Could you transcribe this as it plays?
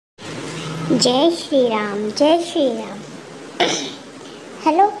जय श्री राम, जय Shri Ram.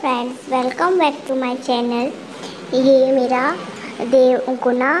 Hello friends, welcome back to my channel. ये मेरा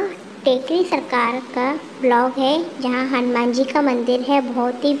गुना टेकरी सरकार का ब्लॉग है, जहाँ हनुमान जी का मंदिर है।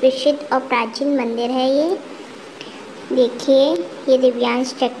 बहुत ही प्रसिद्ध और प्राचीन मंदिर है ये। देखिए, ये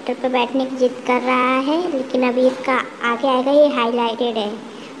दिव्यांश ट्रैक्टर पर बैठने की जिद कर रहा है, लेकिन अभी इसका आगे आएगा। ये हाईलाइटेड है,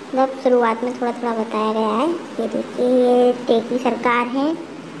 मतलब शुरुआत में थोड़ा थोड़ा बताया गया है। ये देखिए, ये टेकरी सरकार है।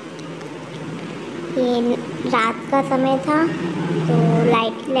 ये रात का समय था तो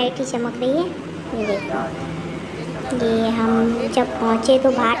लाइट ही चमक रही है। ये देखो, ये हम जब पहुँचे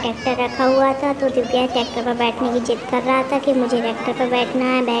तो बाहर ट्रैक्टर रखा हुआ था, तो दिव्या ट्रैक्टर पर बैठने की जिद कर रहा था कि मुझे ट्रैक्टर पर बैठना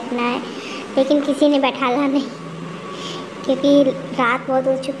है, लेकिन किसी ने बैठाला नहीं, क्योंकि रात बहुत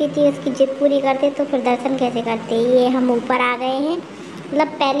हो चुकी थी। उसकी जिद पूरी करते तो फिर दर्शन कैसे करते। ये हम ऊपर आ गए हैं, मतलब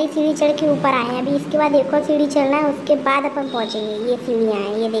पहली सीढ़ी चढ़ के ऊपर आए हैं। अभी इसके बाद एक और सीढ़ी चढ़ना है, उसके बाद अपन पहुँचेंगे। ये सीढ़ियाँ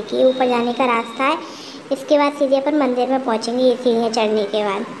हैं, ये देखिए, ऊपर जाने का रास्ता है। इसके बाद सीधे अपन मंदिर में पहुँचेंगे, ये सीढ़ियाँ चढ़ने के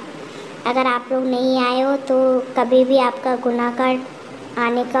बाद। अगर आप लोग नहीं आए हो तो कभी भी आपका गुना का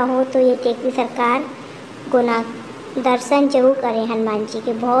आने का हो तो ये टेकरी सरकार गुना दर्शन जरूर करें। हनुमान जी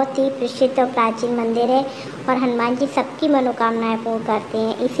के बहुत ही प्रसिद्ध और प्राचीन मंदिर है, और हनुमान जी सबकी मनोकामनाएं पूर्ण करते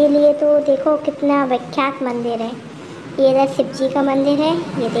हैं। इसीलिए तो देखो कितना विख्यात मंदिर है। ये इधर शिव जी का मंदिर है।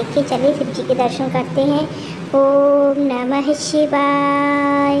 ये देखिए, चलिए शिव जी के दर्शन करते हैं। ओम नमः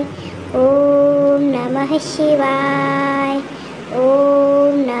शिवाय, ओम नमः शिवाय,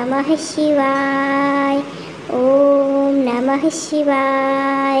 ओम नमः शिवाय, ओम नमः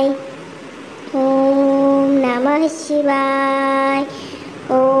शिवाय, ओम नमः शिवाय,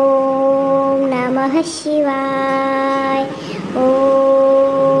 ओम नमः शिवाय,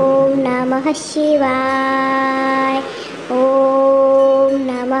 ओम नमः शिवाय, ओम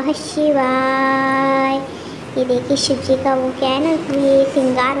नमः शिवाय। ये देखिए, शिव जी का वो क्या है ना, ये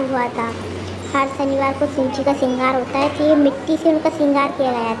श्रृंगार हुआ था। हर शनिवार को शिव जी का श्रृंगार होता है, तो ये मिट्टी से उनका श्रृंगार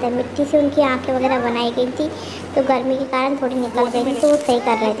किया गया था। मिट्टी से उनकी आंखें वगैरह बनाई गई थी, तो गर्मी के कारण थोड़ी निकल गई थी, तो वो सही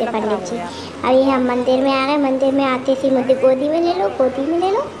कर रहे थे पंडित जी। अभी हम मंदिर में आ गए। मंदिर में आते ही मुझे गोदी में ले लो, गोदी में ले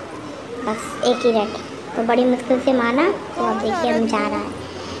लो, बस एक ही रट। तो बड़ी मुश्किल से माना, तो अब देखिए हम जा रहा है।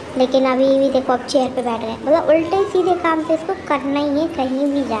 लेकिन अभी भी देखो, अब चेयर पे बैठ गए। मतलब उल्टे सीधे काम तो इसको करना ही है, कहीं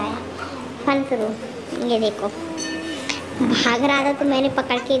भी जाए फन शुरू। ये देखो, भाग रहा था तो मैंने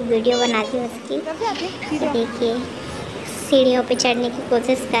पकड़ के एक वीडियो बना दी उसकी। तो देखिए, सीढ़ियों पे चढ़ने की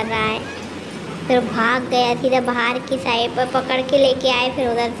कोशिश कर रहा है, फिर भाग गया सीधा बाहर की साइड पर, पकड़ के लेके आए फिर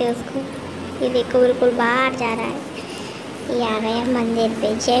उधर से उसको। ये देखो, बिल्कुल बाहर जा रहा है। ये आ गया मंदिर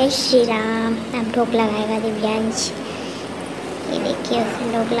पे। जय श्री राम। अब ढोक लगाएगा दिव्यांश। ये देखिए, उसने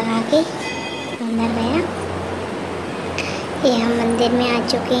ढोक लगा के अंदर गया। ये हम मंदिर में आ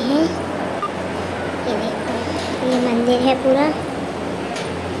चुके हैं। ये देखो, ये मंदिर है पूरा।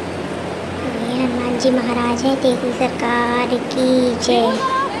 ये हनुमान जी महाराज है। टेकरी सरकार की जय।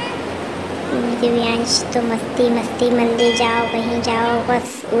 दिव्यांश तो मस्ती मस्ती, मंदिर जाओ कहीं जाओ, बस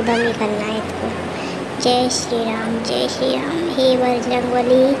उधम ही करना है इसको। जय श्री राम, जय श्री राम। हे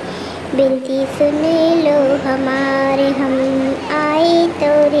बजरंगबली, बिनती सुन लो हमारे, हम आए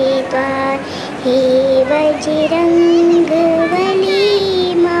तोरे द्वार। हे बजरंगबली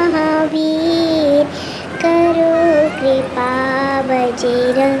महावीर, करो कृपा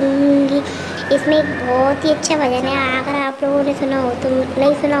बजरंगी। इसमें एक बहुत ही अच्छा भजन है, अगर आप लोगों ने सुना हो तो,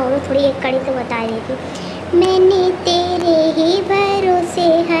 नहीं सुना हो तो थोड़ी एक कड़ी तो बता देती। मैंने तेरे ही भरोसे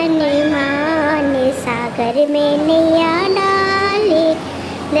हनुमान, सागर में नैया डाले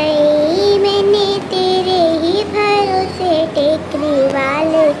नहीं। मैंने तेरे ही भरोसे टेकरी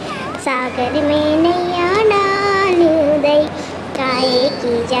वाले, सागर में नैया डाल दई। काहे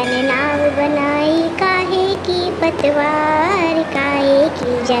की जननाव बनाई, काहे की पतवार, काहे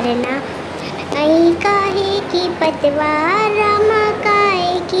की जनना आई, काहे की पतवार, रामा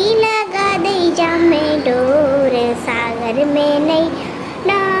काहे की लगा दई जा में डोर, सागर में नहीं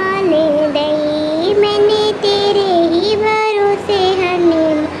डाल दई। मैंने तेरे ही भरोसे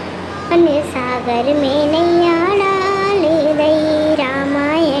हनुमान, सागर में नैया डाल दई।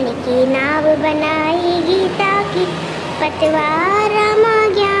 रामायण की नाव बनाई, गीता की पतवार, रामा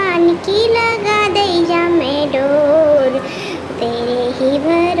ज्ञान की लगा दई जा में डोर, तेरे ही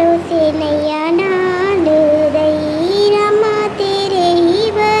भरोसे नैया डाल दई। रामा तेरे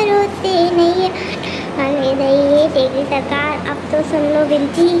ही भरोसे नैया डाल दई। टेकरी सरकार, अब तो सुन लो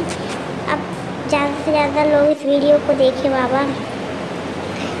विनती, अब ज़्यादा से ज़्यादा लोग इस वीडियो को देखें बाबा।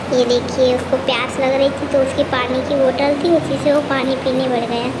 ये देखिए, उसको प्यास लग रही थी तो उसकी पानी की बोतल थी, उसी से वो पानी पीने बढ़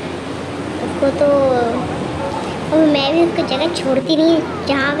गया उसको। तो और मैं भी उसको जगह छोड़ती नहीं,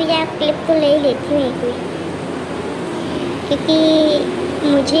 जहाँ भी जाए क्लिप तो ले ही लेती हूँ एक भी, क्योंकि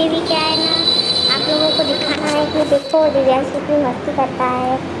मुझे भी क्या है ना, लोगों को दिखाना है कि देखो दिव्यांश कितनी मस्ती करता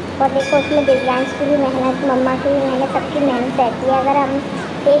है, और देखो उसमें दिव्यांश की भी मेहनत, मम्मा की भी मेहनत, सबकी मेहनत रहती है। अगर हम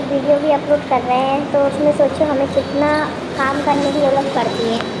एक वीडियो भी अपलोड कर रहे हैं तो उसमें सोचो हमें कितना काम करने की ज़रूरत पड़ती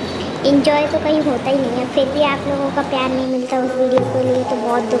है। इंजॉय तो कहीं होता ही नहीं है, फिर भी आप लोगों का प्यार नहीं मिलता उस वीडियो के लिए तो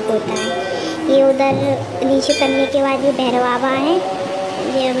बहुत दुख होता है। ये उधर नीचे करने के बाद ये भैरव बाबा है,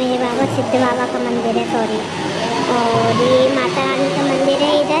 ये मेरे बाबा सिद्ध बाबा का मंदिर है, सॉरी, और ये माता रानी का मंदिर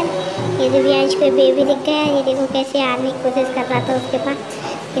है इधर। ये दिव्यांश पे बेबी दिख गया, ये देखो कैसे आने की कोशिश कर रहा था उसके पास,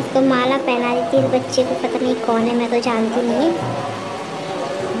 इसको माला पहना दी थी इस बच्चे को, पता नहीं कौन है, मैं तो जानती नहीं है।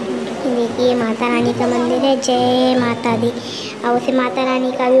 देखिए माता रानी का मंदिर है, जय माता दी। और उसे माता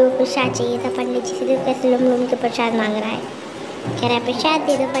रानी का भी वो प्रसाद चाहिए था, पंडित जी से देखो कैसे लुम लुम के प्रसाद मांग रहा है, कह रहा है प्रसाद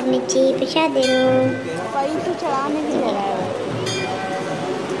दे दो पंडित जी, प्रसाद दे दो।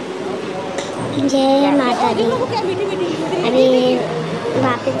 जय माता दी। अभी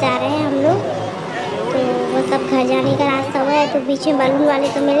वापस जा रहे हैं हम लोग, तो वो सब घर जाने का रास्ता हुआ है, तो बीच में बैलून वाले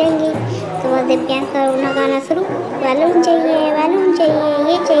तो मिलेंगे, तो वह दिव्यांश का रोना गाना शुरू, बैलून चाहिए, बैलून चाहिए,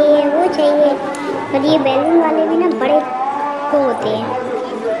 ये चाहिए, वो चाहिए। और ये बैलून वाले भी ना बड़े वो होते हैं,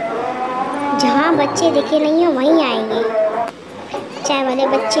 जहाँ बच्चे दिखे नहीं हैं वहीं आएंगे, चाहे वाले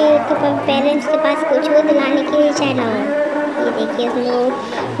बच्चे के पेरेंट्स के पास कुछ हो दिलाने के लिए, चाहे ना हो। ये देखिए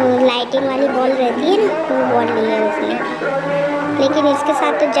उसमें लाइटिंग वाली बॉल रहती है ना, वो बॉल ली है उसने। लेकिन इसके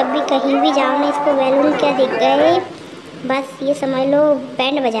साथ तो जब भी कहीं भी जाओ ना, इसको बैलून क्या दिख गए, बस ये समझ लो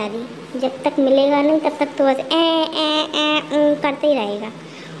बैंड बजा दी, जब तक मिलेगा नहीं तब तक तो बस ए करते ही रहेगा,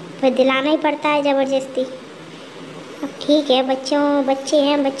 फिर दिलाना ही पड़ता है ज़बरदस्ती। अब ठीक है, बच्चे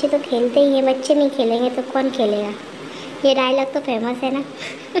हैं, बच्चे तो खेलते ही हैं, बच्चे नहीं खेलेंगे तो कौन खेलेगा, ये डायलॉग तो फेमस है ना।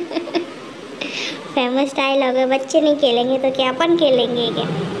 फेमस डायलॉग है, बच्चे नहीं खेलेंगे तो क्या अपन खेलेंगे क्या।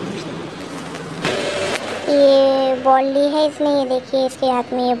 ये बॉल ली है इसने, ये देखिए इसके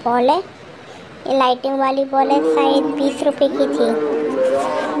हाथ में ये बॉल है, ये लाइटिंग वाली बॉल है, शायद 20 रुपये की थी।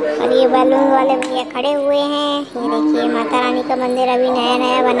 और ये बैलून वाले भैया खड़े हुए हैं, ये देखिए माता रानी का मंदिर अभी नया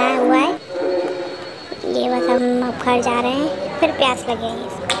नया बना हुआ है। ये बस हम अब घर जा रहे हैं, फिर प्यास लगेगी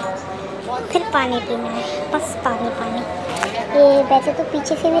इसको, फिर पानी पीना है, बस पानी पानी। ये वैसे तो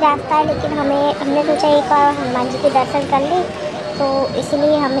पीछे से भी रास्ता है, लेकिन हमने सोचा एक बार हनुमान जी के दर्शन कर ले, तो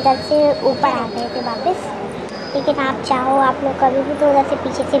इसलिए हम इधर से ऊपर आ गए थे वापस। लेकिन आप चाहो आप लोग कभी भी तो उधर से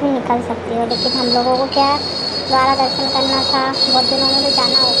पीछे से भी निकल सकते हो, लेकिन हम लोगों को क्या दोबारा दर्शन करना था, बहुत दिनों में तो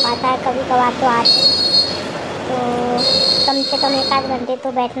जाना हो पाता है, कभी कभार तो आते, तो कम से कम 1 आध घंटे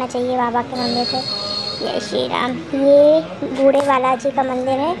तो बैठना चाहिए बाबा के मंदिर पे। जय श्री राम। ये बूढ़े बालाजी का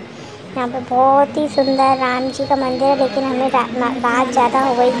मंदिर है, यहाँ पे बहुत ही सुंदर राम जी का मंदिर है, लेकिन हमें रात ज़्यादा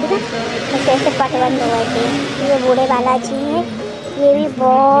हो गई थी ना, तो कैसे पट बंद हो गए थे। ये बूढ़े बालाजी हैं, ये भी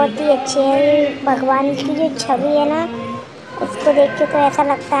बहुत ही अच्छे हैं। भगवान की जो छवि है ना, उसको देख के तो ऐसा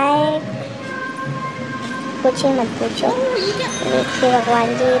लगता है कुछ ही मत पूछो। देखिए भगवान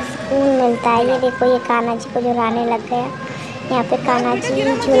जी, सुकून मिलता है। ये देखो ये कान्हा जी को जो लाने लग गया, यहाँ पे कान्हा जी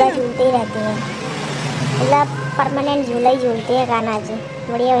झूला झूलते ही रहते हैं, मतलब परमानेंट झूला ही झूलते हैं कान्हा जी,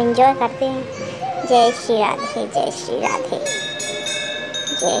 बढ़िया एंजॉय करते हैं। जय श्री राधे, जय श्री राधे,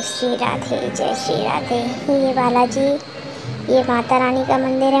 जय श्री राधे, जय श्री राधे। ये बालाजी, ये माता रानी का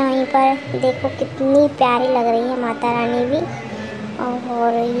मंदिर है, वहीं पर देखो कितनी प्यारी लग रही है माता रानी भी।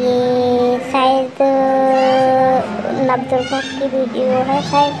 और ये शायद नवदुर्गा की वीडियो है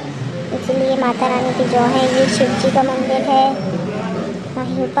शायद, इसलिए माता रानी की जो है। ये शिव जी का मंदिर है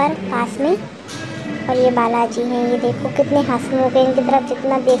वहीं पर पास में, और ये बालाजी हैं। ये देखो कितने हंसमुख हैं, इनकी तरफ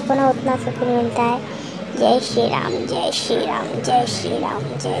जितना देखो ना उतना सुकून मिलता है। जय श्री राम, जय श्री राम, जय श्री राम,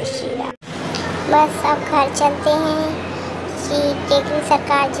 जय श्री राम। बस अब घर चलते हैं। श्री टेकरी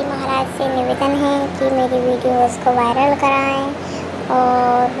सरकार जी महाराज से निवेदन है कि मेरी वीडियोस को वायरल कराएं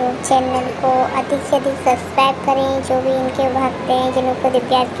और चैनल को अधिक से अधिक सब्सक्राइब करें। जो भी इनके भक्त हैं, जिनको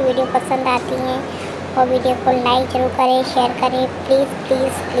दिव्यांश की वीडियो पसंद आती हैं, और वीडियो को लाइक ज़रूर करें, शेयर करें। प्लीज़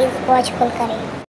प्लीज़ प्लीज़ वॉचफुल करें।